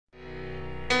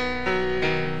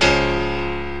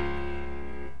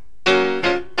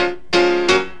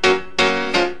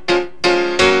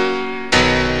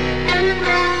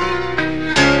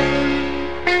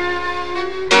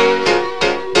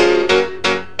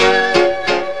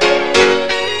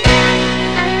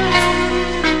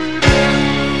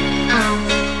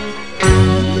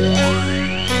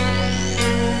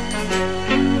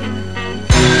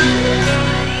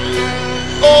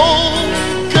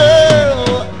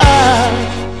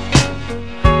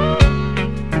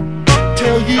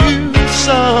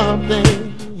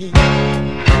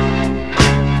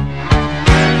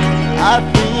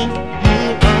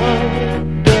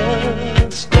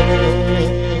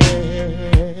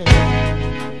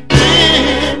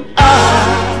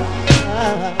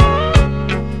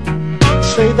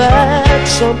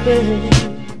something.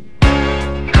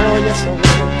 Oh yes, I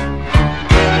will.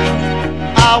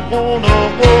 I wanna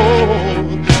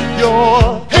hold your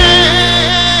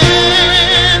hand.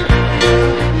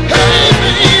 Hey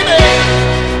baby,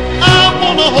 I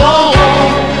wanna hold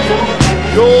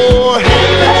your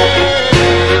hand.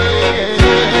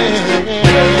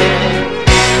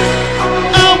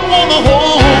 I wanna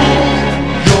hold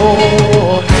your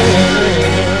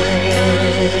hand.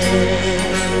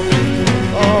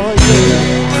 Oh yeah,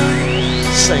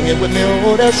 sing it with me,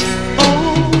 oh that's.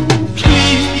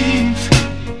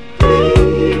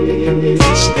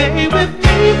 Stay with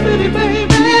me, pretty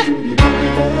baby.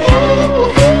 Ooh,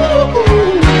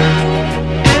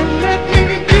 and let me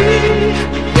be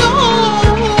your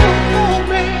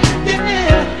man,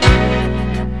 yeah.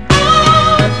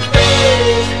 Oh,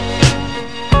 please,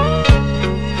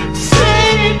 say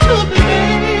to me,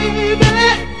 baby.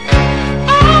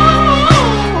 Oh,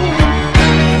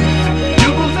 you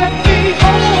will let me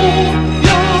hold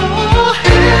your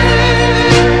hand.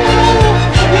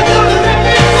 You're gonna let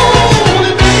me hold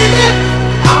it, baby.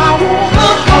 I wanna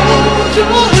hold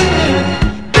your hand,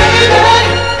 baby,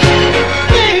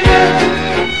 baby.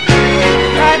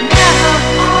 Right now,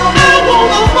 I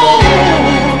wanna hold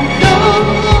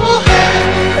your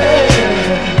hand.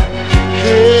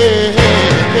 Hey,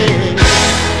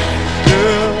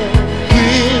 girl,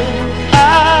 when I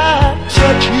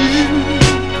touch you,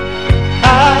 I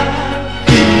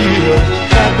feel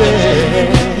happy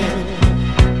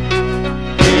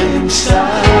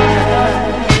inside.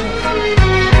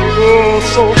 Oh,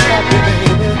 so happy,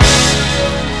 baby.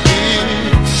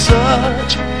 It's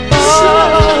such a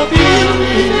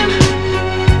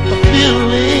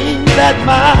feeling that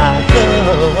my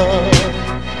love.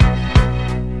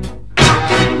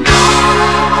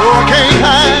 Oh, I can't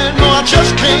hide, no, I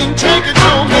just can't take it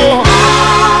no more.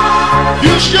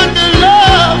 You should be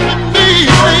loving me,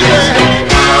 baby.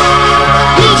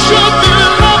 You should be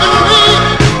loving me.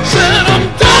 Said I'm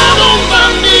down on my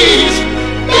knees,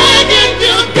 begging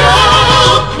you,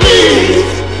 girl,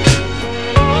 please.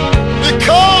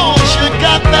 Because you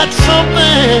got that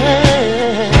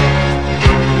something.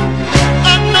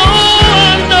 I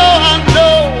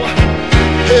know.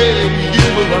 Hey, you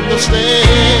will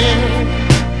understand.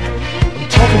 I'm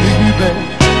talking to you, baby.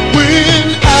 When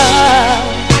I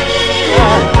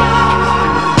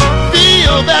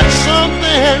feel that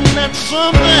something,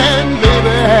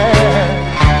 baby,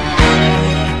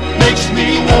 makes me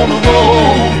wanna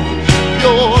hold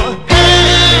your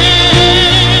hand.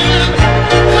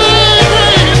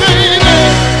 Hey, baby,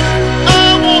 I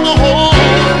wanna hold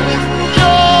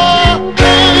your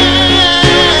hand.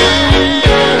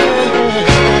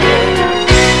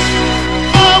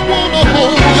 I wanna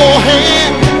hold your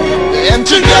hand, and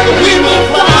together we will